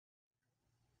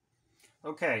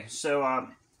Okay, so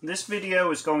this video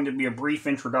is going to be a brief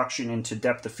introduction into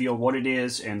depth of field, what it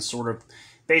is, and sort of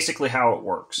basically how it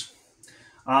works.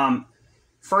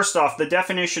 First off, the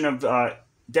definition of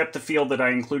depth of field that I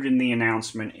included in the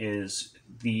announcement is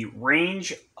the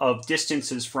range of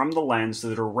distances from the lens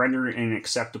that are rendered in an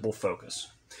acceptable focus.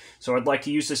 So I'd like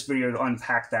to use this video to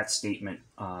unpack that statement,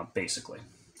 basically.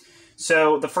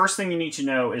 So the first thing you need to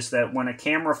know is that when a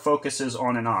camera focuses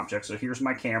on an object, so here's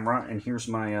my camera and here's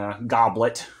my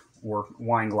goblet or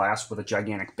wine glass with a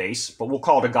gigantic base, but we'll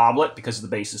call it a goblet because the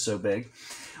base is so big.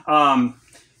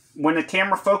 When the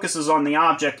camera focuses on the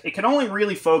object, it can only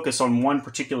really focus on one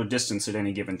particular distance at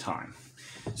any given time.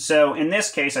 So in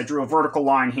this case, I drew a vertical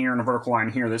line here and a vertical line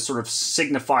here that sort of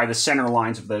signify the center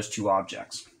lines of those two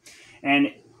objects.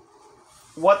 And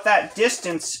what that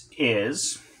distance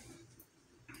is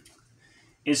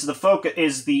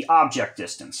the object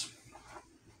distance.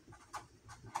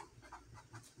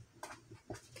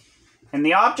 And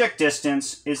the object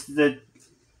distance is the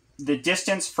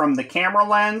distance from the camera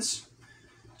lens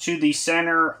to the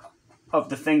center of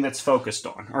the thing that's focused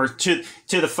on, or to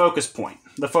the focus point,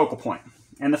 the focal point.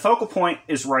 And the focal point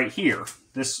is right here,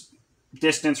 this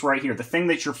distance right here. The thing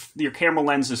that your camera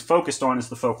lens is focused on is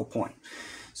the focal point.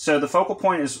 So the focal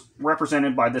point is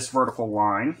represented by this vertical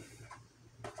line.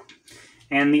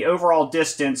 And the overall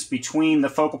distance between the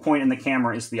focal point and the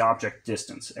camera is the object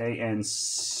distance,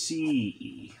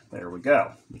 A-N-C-E. There we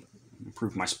go.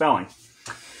 Improve my spelling.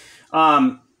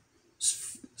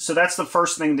 So that's the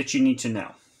first thing that you need to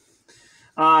know.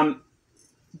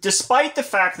 Despite the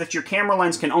fact that your camera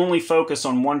lens can only focus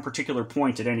on one particular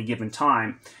point at any given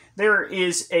time, there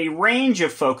is a range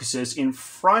of focuses in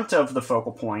front of the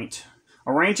focal point,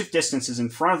 a range of distances in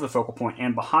front of the focal point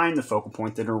and behind the focal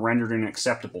point that are rendered an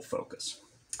acceptable focus.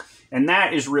 And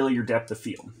that is really your depth of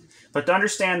field. But to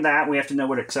understand that, we have to know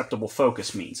what acceptable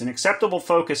focus means. An acceptable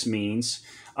focus means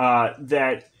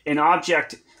that an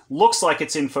object looks like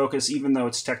it's in focus even though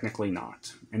it's technically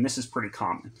not. And this is pretty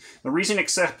common. The reason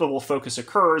acceptable focus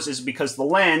occurs is because the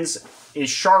lens is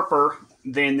sharper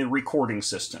than the recording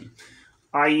system,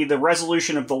 i.e. the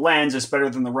resolution of the lens is better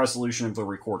than the resolution of the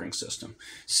recording system.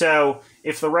 So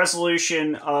if the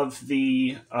resolution of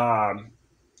the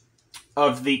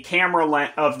camera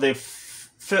lens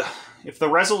if the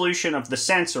resolution of the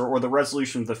sensor or the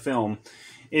resolution of the film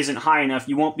isn't high enough,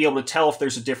 you won't be able to tell if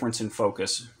there's a difference in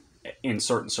focus in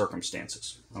certain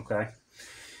circumstances. Okay,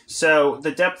 so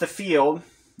the depth of field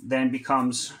then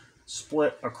becomes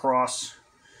split across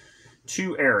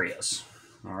two areas.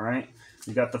 All right,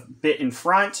 you got the bit in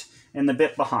front and the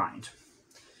bit behind.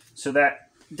 So that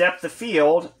depth of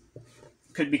field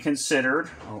could be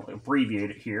considered, I'll abbreviate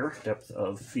it here, depth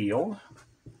of field,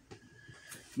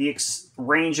 the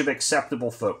range of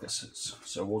acceptable focuses.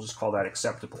 So we'll just call that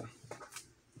acceptable.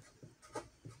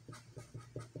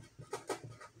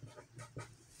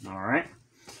 All right.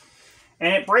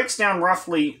 And it breaks down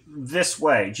roughly this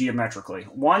way, geometrically.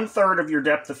 1/3 of your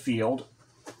depth of field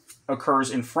occurs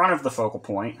in front of the focal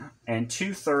point, and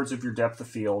 2/3 of your depth of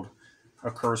field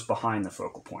occurs behind the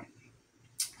focal point.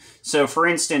 So, for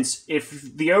instance, if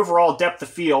the overall depth of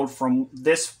field from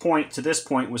this point to this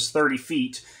point was 30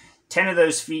 feet, 10 of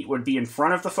those feet would be in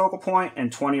front of the focal point,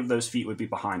 and 20 of those feet would be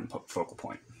behind the focal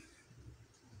point.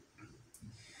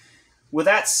 With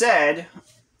that said,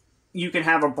 you can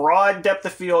have a broad depth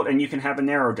of field and you can have a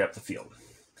narrow depth of field.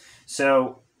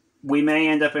 So we may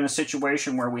end up in a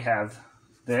situation where we have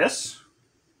this,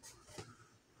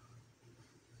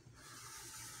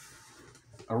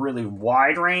 a really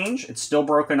wide range. It's still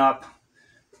broken up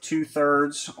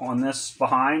 2/3 on this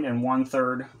behind and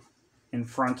 1/3 in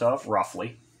front of,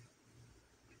 roughly.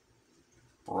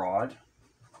 Broad.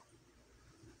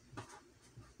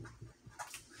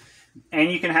 And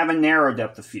you can have a narrow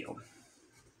depth of field.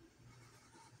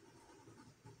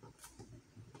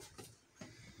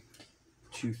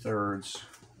 2/3,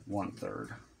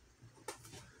 1/3.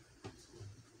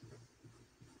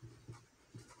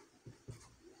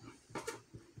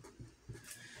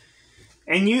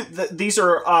 And these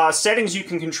are settings you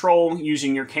can control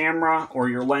using your camera or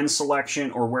your lens selection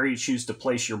or where you choose to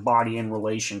place your body in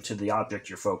relation to the object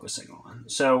you're focusing on.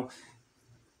 So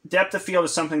depth of field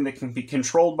is something that can be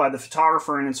controlled by the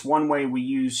photographer, and it's one way we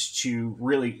use to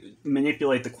really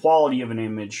manipulate the quality of an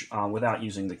image without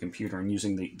using the computer and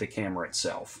using the camera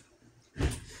itself.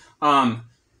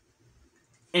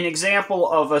 An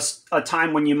example of a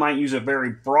time when you might use a very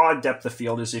broad depth of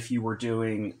field is if you were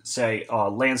doing, say,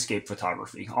 landscape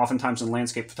photography. Oftentimes in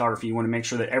landscape photography, you want to make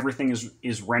sure that everything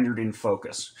is rendered in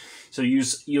focus. So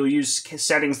you'll use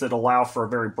settings that allow for a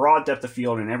very broad depth of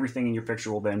field, and everything in your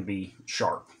picture will then be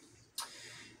sharp.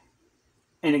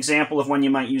 an example of when you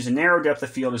might use a narrow depth of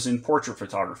field is in portrait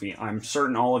photography. I'm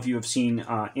certain all of you have seen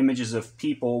images of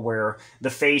people where the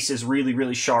face is really,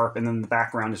 really sharp and then the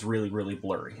background is really, really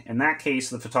blurry. In that case,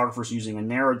 the photographer is using a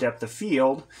narrow depth of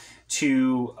field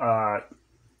to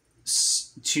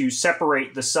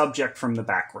separate the subject from the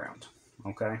background.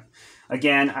 Okay.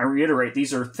 Again, I reiterate,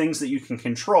 these are things that you can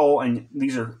control, and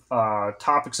these are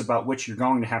topics about which you're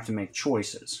going to have to make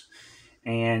choices.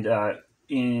 And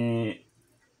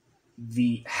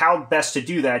how best to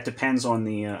do that depends on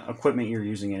the equipment you're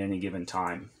using at any given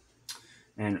time,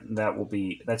 and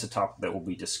that's a topic that will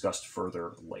be discussed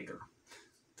further later.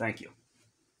 Thank you.